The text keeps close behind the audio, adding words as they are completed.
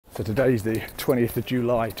So today's the 20th of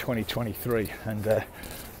July 2023 and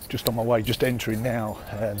just on my way, just entering now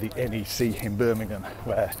the NEC in Birmingham,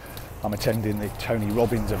 where I'm attending the Tony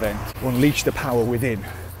Robbins event. Unleash the power within.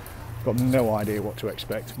 Got no idea what to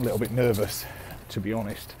expect. I'm a little bit nervous, to be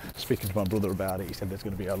honest. Speaking to my brother about it, he said there's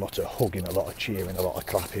going to be a lot of hugging, a lot of cheering, a lot of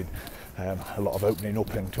clapping, a lot of opening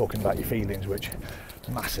up and talking about your feelings, which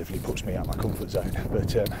massively puts me out of my comfort zone, but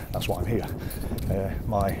that's why I'm here.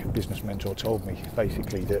 My business mentor told me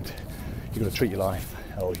basically that you've got to treat your life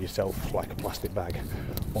or yourself like a plastic bag.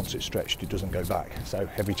 Once it's stretched, it doesn't go back. So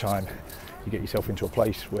every time you get yourself into a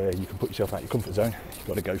place where you can put yourself out your comfort zone, you've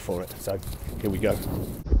got to go for it. So here we go.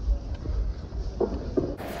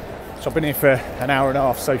 So I've been here for an hour and a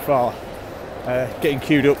half so far, getting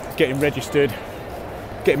queued up, getting registered,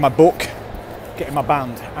 getting my book, getting my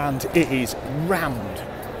band, and it is rammed.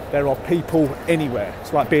 There are people anywhere.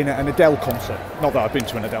 It's like being at an Adele concert. Not that I've been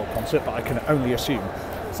to an Adele concert, but I can only assume.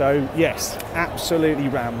 So yes, absolutely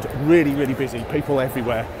rammed, really, really busy, people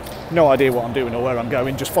everywhere. No idea what I'm doing or where I'm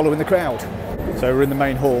going, just following the crowd. So we're in the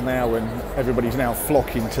main hall now and everybody's now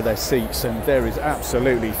flocking to their seats, and there is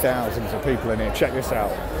absolutely thousands of people in here. Check this out.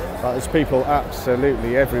 Like, there's people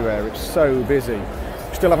absolutely everywhere. It's so busy.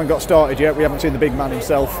 Still haven't got started yet. We haven't seen the big man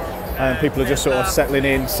himself. People are just sort of settling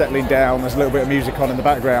in, settling down. There's a little bit of music on in the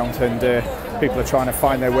background, and people are trying to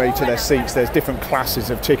find their way to their seats. There's different classes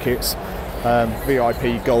of tickets,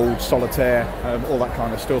 VIP, gold, solitaire, all that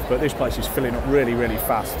kind of stuff. But this place is filling up really, really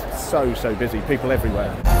fast. So busy. People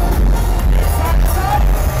everywhere.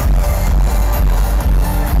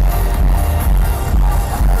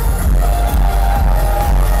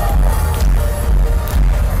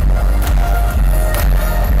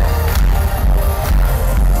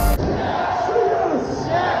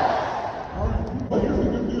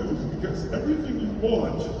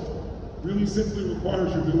 Simply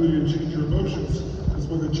requires your ability to change your emotions, because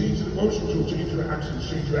when you change your emotions, you'll change your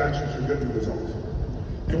actions, you'll get the results.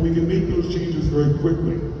 And we can make those changes very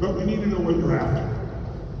quickly, but we need to know what you're after.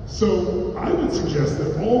 So I would suggest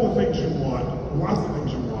that all the things you want, lots of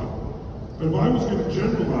things you want, but if I was going to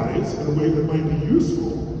generalize in a way that might be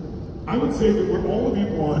useful, I would say that what all of you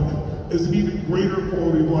want is an even greater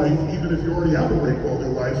quality of life, even if you already have a great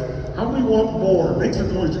quality of life. How many want more? Make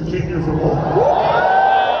some noise who came here for more.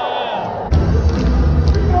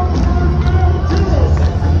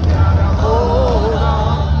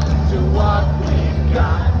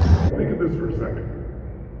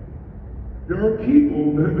 There are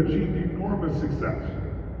people that have achieved enormous success.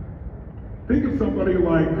 Think of somebody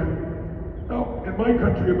like, well, in my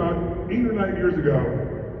country about 8 or 9 years ago,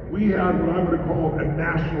 we had what I would have called a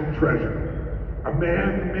national treasure. A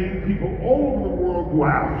man who made people all over the world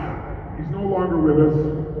laugh. He's no longer with us.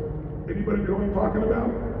 Anybody know what I'm talking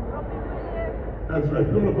about? That's right,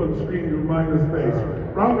 put it up on the screen to remind us face.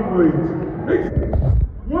 Robin Williams.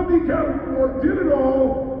 Won the Academy Award, did it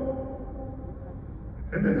all,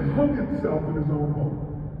 and then hung himself in his own home.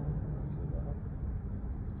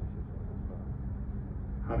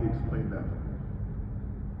 How do you explain that?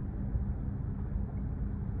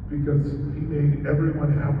 Because he made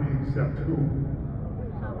everyone happy except who?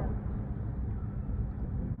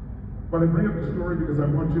 But I bring up the story because I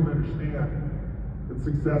want you to understand that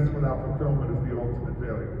success without fulfillment is the ultimate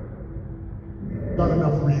failure. Not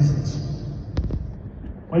enough reasons.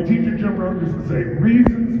 My teacher Jim Rohn used to say,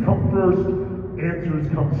 reasons come first, answers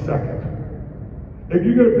come second. If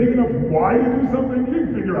you get a big enough why to do something, you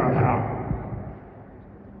can figure out how.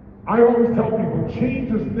 I always tell people,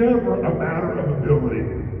 change is never a matter of ability.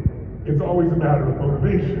 It's always a matter of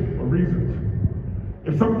motivation or reasons.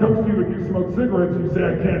 If someone comes to you and you smoke cigarettes and you say,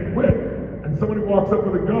 I can't quit, and somebody walks up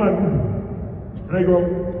with a gun, and they go,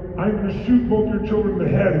 I'm going to shoot both your children in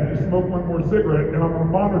the head if you smoke one more cigarette, and I'm going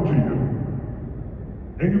to monitor you.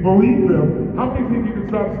 And you believe them, how many think you can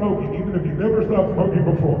stop smoking, even if you never stopped smoking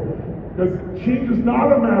before? Because change is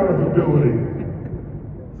not a matter of ability,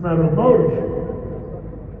 it's a matter of motive.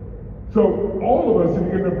 So all of us, if you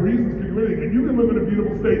get enough reasons, can do anything, and you can live in a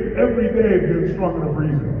beautiful state every day if you have strong enough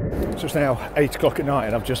reason. So it's now 8 o'clock at night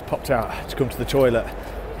and I've just popped out to come to the toilet.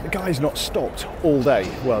 The guy's not stopped all day.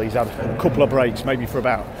 Well, he's had a couple of breaks, maybe for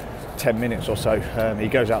about 10 minutes or so. He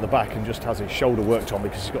goes out the back and just has his shoulder worked on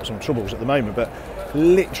because he's got some troubles at the moment, but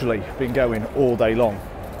literally been going all day long.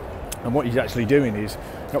 And what he's actually doing is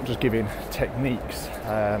not just giving techniques,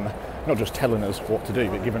 not just telling us what to do,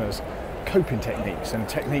 but giving us coping techniques and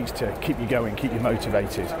techniques to keep you going, keep you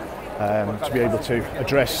motivated, to be able to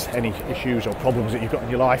address any issues or problems that you've got in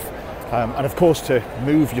your life, and of course to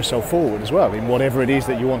move yourself forward as well in whatever it is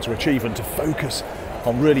that you want to achieve, and to focus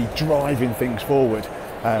on really driving things forward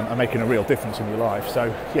and making a real difference in your life. So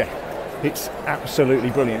yeah, It's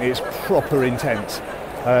absolutely brilliant. It's proper intense.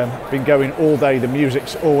 Been going all day. The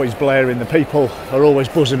music's always blaring. The people are always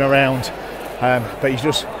buzzing around. But he's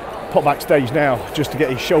just popped backstage now just to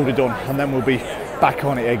get his shoulder done, and then we'll be back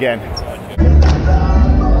on it again.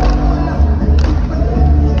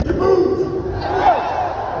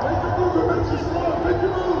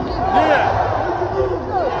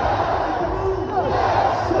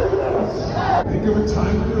 Think of a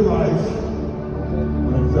time in your life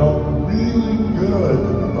when it felt really good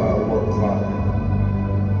about what was happening.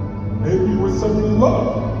 Maybe you were someone you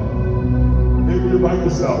loved. Maybe you're by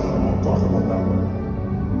yourself. I won't talk about that one.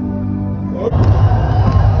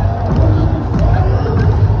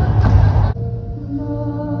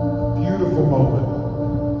 Beautiful moment.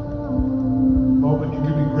 Moment you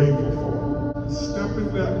can be grateful for. Step in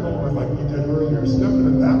that moment like you did earlier. Step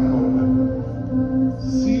into that moment.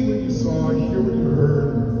 See what you saw, hear what you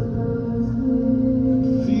heard,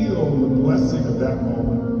 and feel the blessing of that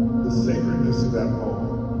moment, the sacredness of that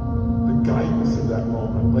moment, the guidance of that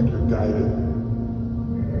moment, like you're guided.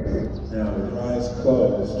 Now, with your eyes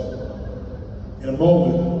closed, in a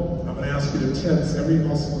moment, I'm going to ask you to tense every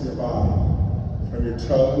muscle in your body, from your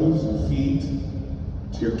toes and feet,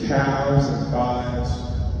 to your calves and thighs,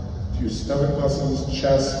 to your stomach muscles,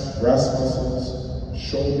 chest, breast muscles,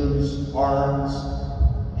 shoulders, arms,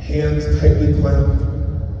 hands tightly clamped,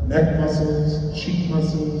 neck muscles, cheek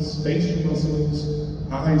muscles, facial muscles,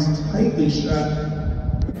 eyes tightly shut.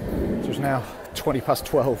 So it's now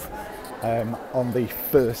 12 on the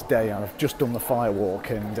first day. I've just done the fire walk,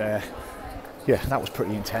 and yeah, that was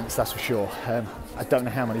pretty intense, that's for sure. I don't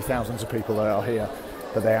know how many thousands of people there are here,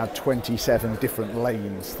 but they had 27 different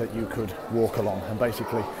lanes that you could walk along, and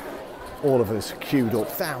basically all of us queued up,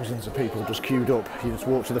 thousands of people just queued up. You just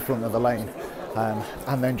walk to the front of the lane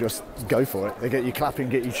and then just go for it. They get you clapping,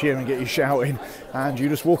 get you cheering, get you shouting, and you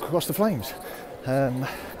just walk across the flames. Don't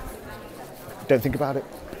think about it.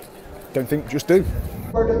 Don't think, just do.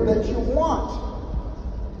 That you want.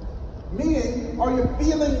 Meaning, are you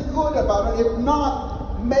feeling good about it? If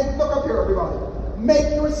not, look up here, everybody.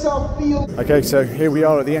 Make yourself feel. Okay, so here we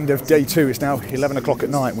are at the end of day 2. It's now 11 o'clock at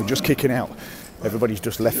night. We're just kicking out. Everybody's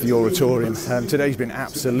just left the auditorium. Today's been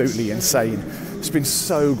absolutely insane. It's been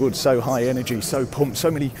so good, so high energy, so pumped, so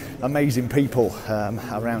many amazing people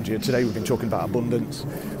around you. Today we've been talking about abundance.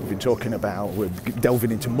 We've been talking about, we're delving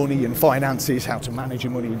into money and finances, how to manage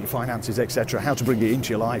your money and your finances, etc., how to bring it into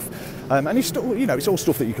your life. And it's still, you know, it's all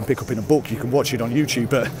stuff that you can pick up in a book. You can watch it on YouTube.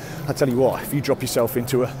 But I tell you what, if you drop yourself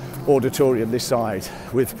into an auditorium this side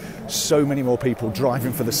with so many more people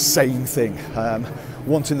driving for the same thing,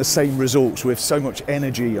 wanting the same results with so much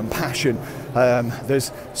energy and passion,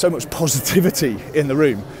 there's so much positivity in the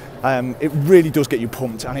room. It really does get you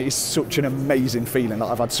pumped, and it is such an amazing feeling. Like,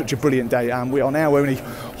 I've had such a brilliant day, and we are now only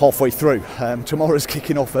halfway through. Tomorrow's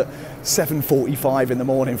kicking off at 7:45 in the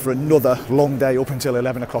morning for another long day up until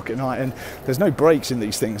 11 o'clock at night, and there's no breaks in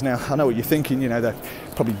these things. Now, I know what you're thinking, you know, they're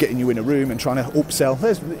probably getting you in a room and trying to upsell.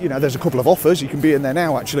 There's a couple of offers. You can be in there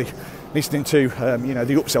now, actually, listening to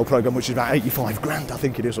the upsell program, which is about 85 grand, I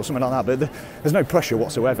think it is, or something like that. But there's no pressure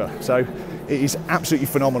whatsoever, so it is absolutely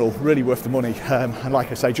phenomenal, really worth the money. And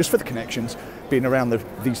like I say, just for the connections, being around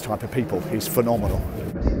these type of people is phenomenal.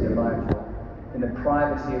 In the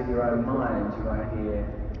privacy of your own mind, you want to hear,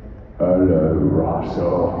 "Hello,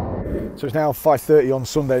 Russell." So it's now 5:30 on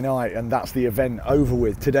Sunday night, and that's the event over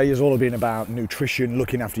with. Today has all been about nutrition,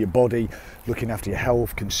 looking after your body, looking after your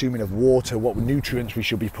health, consuming of water, what nutrients we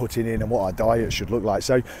should be putting in, and what our diet should look like.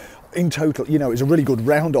 So in total, you know, it's a really good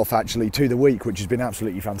round off actually to the week, which has been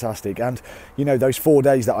absolutely fantastic. And you know, those 4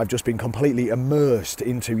 days that I've just been completely immersed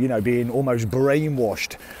into, you know, being almost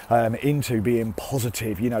brainwashed into being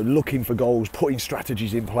positive, you know, looking for goals, putting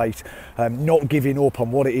strategies in place, not giving up on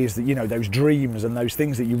what it is that, you know, those dreams and those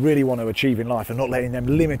things that you really want to achieve in life, and not letting them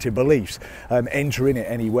limited beliefs enter in it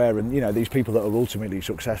anywhere. And you know, these people that are ultimately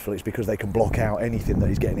successful, it's because they can block out anything that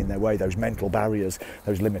is getting in their way, those mental barriers,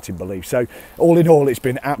 those limiting beliefs. So all in all, it's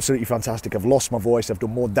been absolutely fantastic. I've lost my voice. I've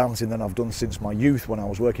done more dancing than I've done since my youth, when I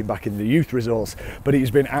was working back in the youth resource, but it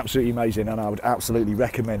has been absolutely amazing, and I would absolutely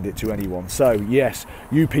recommend it to anyone. So yes,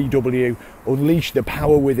 UPW, unleash the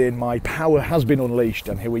power within. My power has been unleashed,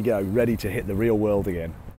 and here we go, ready to hit the real world again.